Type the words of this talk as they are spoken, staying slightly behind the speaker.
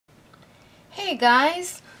Hey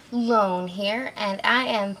guys, Lone here, and I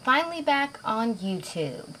am finally back on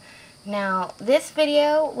YouTube. Now, this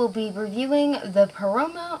video will be reviewing the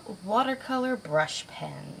Puroma Watercolor brush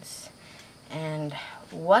pens, and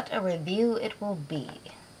what a review it will be.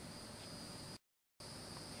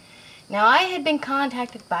 Now, I had been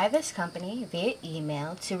contacted by this company via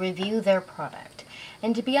email to review their product,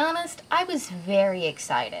 and to be honest, I was very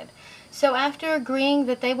excited. So after agreeing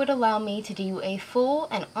that they would allow me to do a full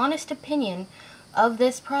and honest opinion of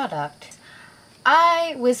this product,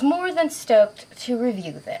 I was more than stoked to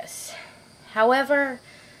review this. However,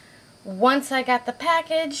 once I got the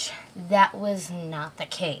package, that was not the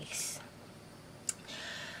case.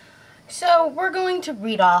 So we're going to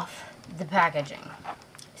read off the packaging. It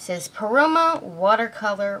says Puroma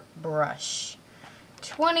Watercolor Brush.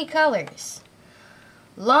 20 colors.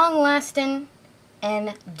 Long-lasting and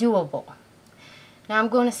doable. Now I'm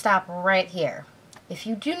going to stop right here. If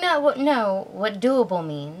you do not know what doable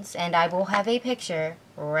means, and I will have a picture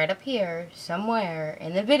right up here somewhere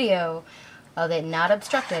in the video of it not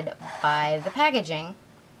obstructed by the packaging,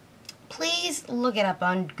 please look it up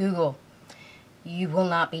on Google. You will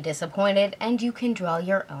not be disappointed and you can draw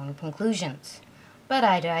your own conclusions. But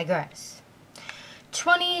I digress.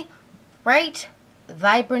 20 bright,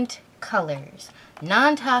 vibrant colors.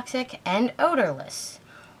 Non-toxic and odorless,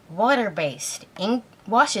 water-based ink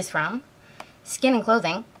washes from skin and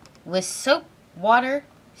clothing with soap, water,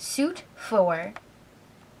 suit for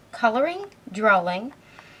coloring, drawing,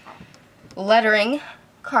 lettering,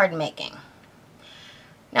 card making.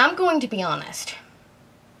 Now I'm going to be honest.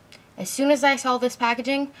 As soon as I saw this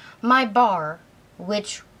packaging, my bar,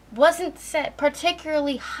 which wasn't set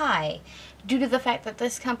particularly high due to the fact that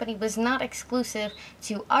this company was not exclusive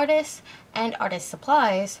to artists and artist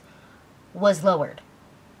supplies, was lowered.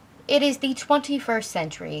 It is the 21st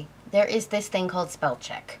century. There is this thing called spell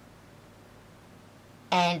check.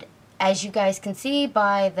 And as you guys can see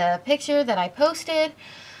by the picture that I posted,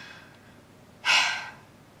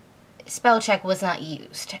 spell check was not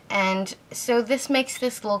used. And so this makes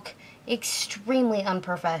this look extremely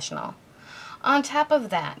unprofessional. On top of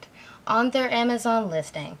that, on their Amazon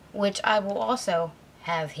listing, which I will also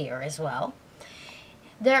have here as well,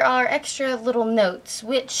 there are extra little notes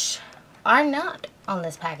which are not on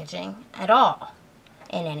this packaging at all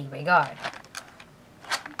in any regard.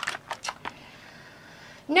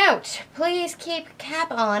 Note, please keep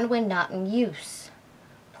cap on when not in use.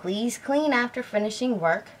 Please clean after finishing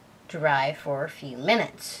work, dry for a few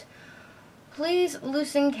minutes. Please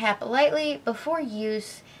loosen cap lightly before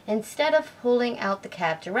use instead of pulling out the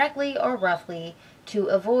cap directly or roughly to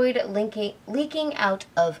avoid leaking out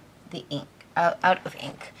of the ink.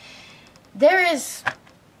 There is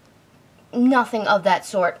nothing of that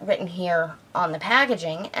sort written here on the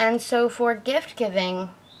packaging, and so for gift giving,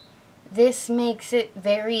 this makes it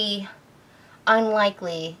very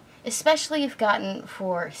unlikely, especially if gotten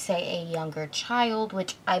for, say, a younger child,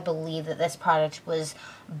 which I believe that this product was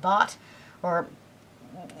bought or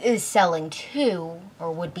is selling to,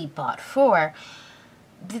 or would be bought for.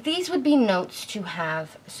 These would be notes to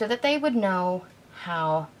have so that they would know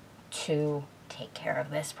how to take care of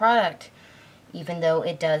this product, even though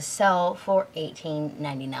it does sell for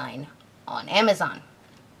 $18.99 on Amazon.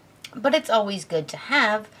 But it's always good to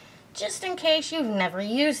have, just in case you've never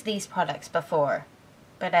used these products before.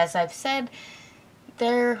 But as I've said,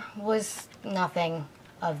 there was nothing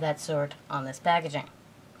of that sort on this packaging.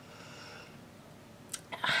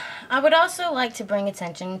 I would also like to bring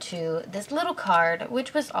attention to this little card,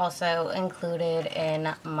 which was also included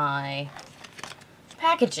in my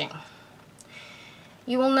packaging.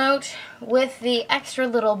 You will note with the extra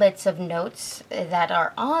little bits of notes that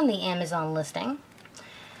are on the Amazon listing,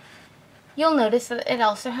 you'll notice that it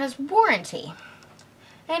also has warranty.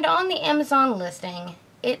 And on the Amazon listing,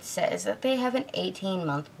 it says that they have an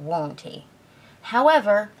 18-month warranty.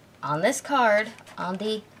 However, on this card, on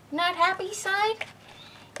the not happy side,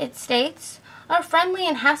 it states, our friendly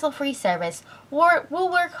and hassle-free service will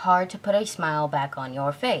work hard to put a smile back on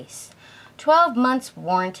your face. 12 months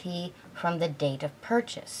warranty from the date of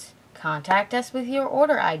purchase. Contact us with your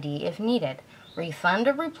order ID if needed. Refund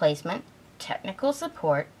or replacement, technical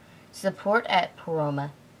support,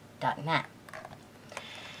 support@puroma.net.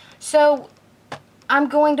 So, I'm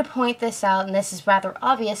going to point this out, and this is rather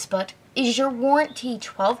obvious, but is your warranty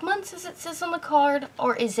 12 months as it says on the card,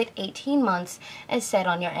 or is it 18 months as said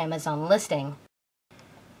on your Amazon listing?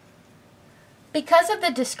 Because of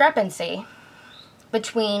the discrepancy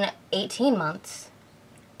between 18 months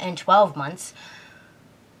and 12 months,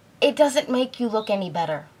 it doesn't make you look any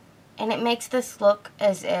better. And it makes this look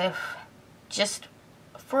as if, just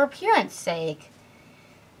for appearance sake,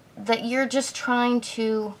 that you're just trying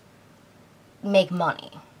to make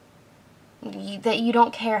money. That you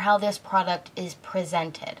don't care how this product is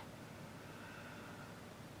presented.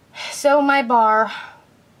 So my bar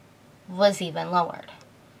was even lowered.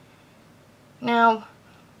 Now,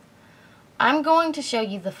 I'm going to show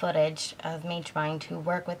you the footage of me trying to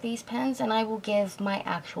work with these pens, and I will give my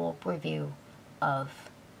actual review of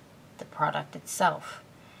the product itself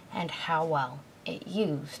and how well it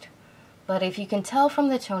used. But if you can tell from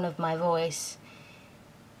the tone of my voice,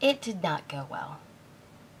 it did not go well.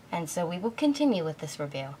 And so we will continue with this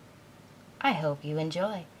review. I hope you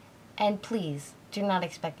enjoy. And please do not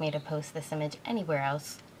expect me to post this image anywhere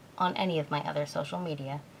else on any of my other social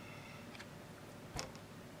media.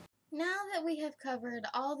 Now that we have covered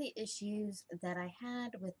all the issues that I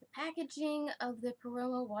had with the packaging of the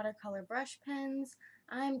Puroma Watercolor brush pens,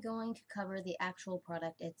 I'm going to cover the actual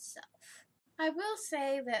product itself. I will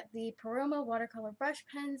say that the Puroma Watercolor brush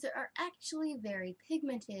pens are actually very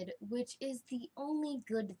pigmented, which is the only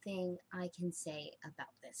good thing I can say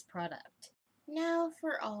about this product. Now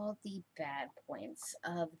for all the bad points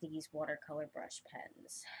of these watercolor brush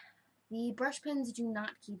pens. The brush pens do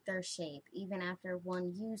not keep their shape. Even after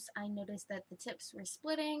one use, I noticed that the tips were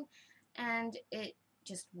splitting and it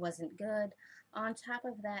just wasn't good. On top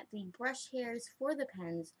of that, the brush hairs for the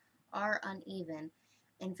pens are uneven.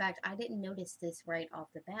 In fact, I didn't notice this right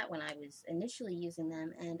off the bat when I was initially using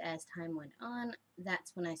them, and as time went on,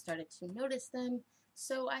 that's when I started to notice them.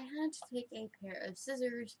 So I had to take a pair of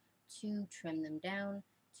scissors to trim them down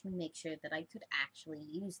to make sure that I could actually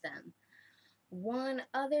use them. One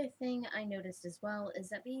other thing I noticed as well is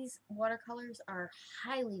that these watercolors are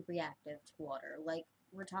highly reactive to water. Like,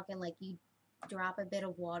 we're talking like you drop a bit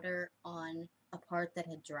of water on a part that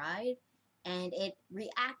had dried and it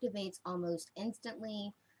reactivates almost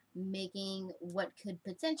instantly, making what could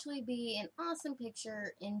potentially be an awesome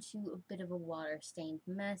picture into a bit of a water-stained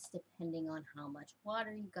mess, depending on how much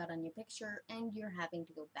water you got on your picture and you're having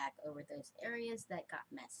to go back over those areas that got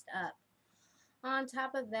messed up. On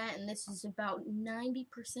top of that, and this is about 90%,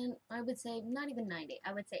 I would say, not even 90,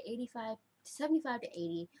 I would say 75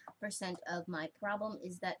 to 80% of my problem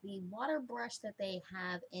is that the water brush that they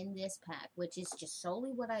have in this pack, which is just solely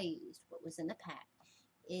what I used, what was in the pack,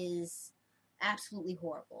 is absolutely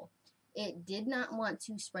horrible. It did not want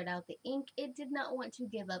to spread out the ink. It did not want to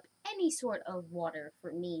give up any sort of water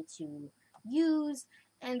for me to use.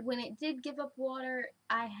 And when it did give up water,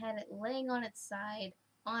 I had it laying on its side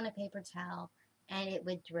on a paper towel, and it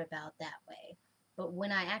would drip out that way. But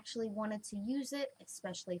when I actually wanted to use it,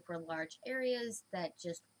 especially for large areas, that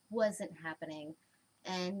just wasn't happening.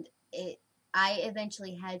 And I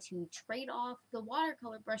eventually had to trade off the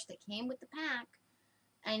watercolor brush that came with the pack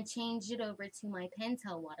and change it over to my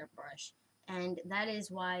Pentel water brush. And that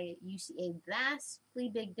is why you see a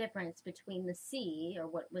vastly big difference between the sea, or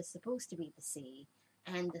what was supposed to be the sea,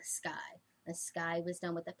 and the sky. The sky was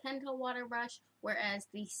done with the Pentel water brush, whereas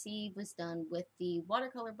the sea was done with the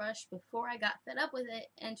watercolor brush before I got fed up with it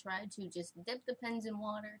and tried to just dip the pens in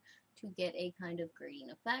water to get a kind of grading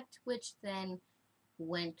effect, which then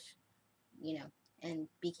went, and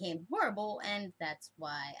became horrible, and that's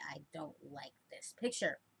why I don't like this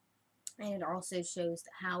picture. And it also shows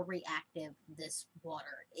how reactive this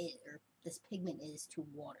water is, or this pigment is to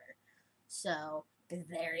water. So,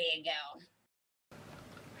 there you go.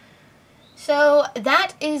 So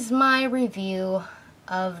that is my review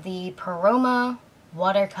of the Puroma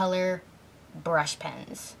Watercolor brush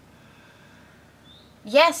pens.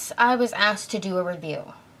 Yes, I was asked to do a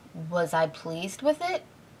review. Was I pleased with it?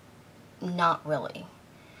 Not really.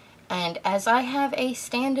 And as I have a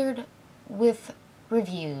standard with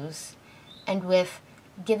reviews and with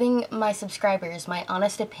giving my subscribers my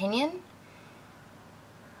honest opinion,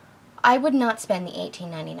 I would not spend the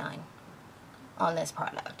 $18.99 on this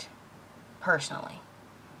product. Personally.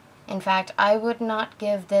 In fact, I would not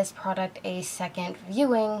give this product a second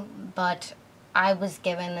viewing, but I was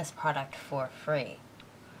given this product for free.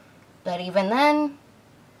 But even then,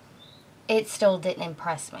 it still didn't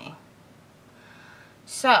impress me.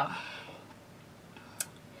 So,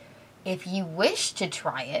 if you wish to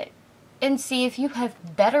try it and see if you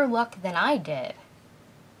have better luck than I did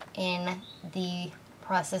in the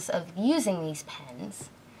process of using these pens,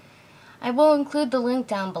 I will include the link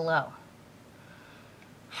down below.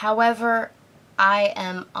 However, I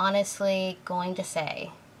am honestly going to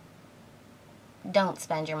say, don't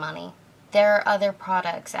spend your money. There are other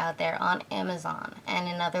products out there on Amazon and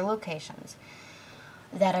in other locations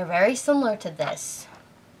that are very similar to this,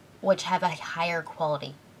 which have a higher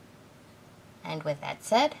quality. And with that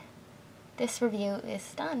said, this review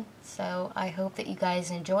is done. So I hope that you guys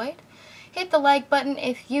enjoyed. hit the like button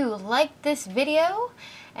if you liked this video,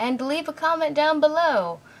 and leave a comment down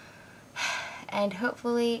below. And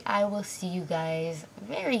hopefully I will see you guys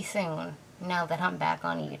very soon, now that I'm back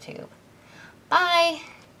on YouTube. Bye!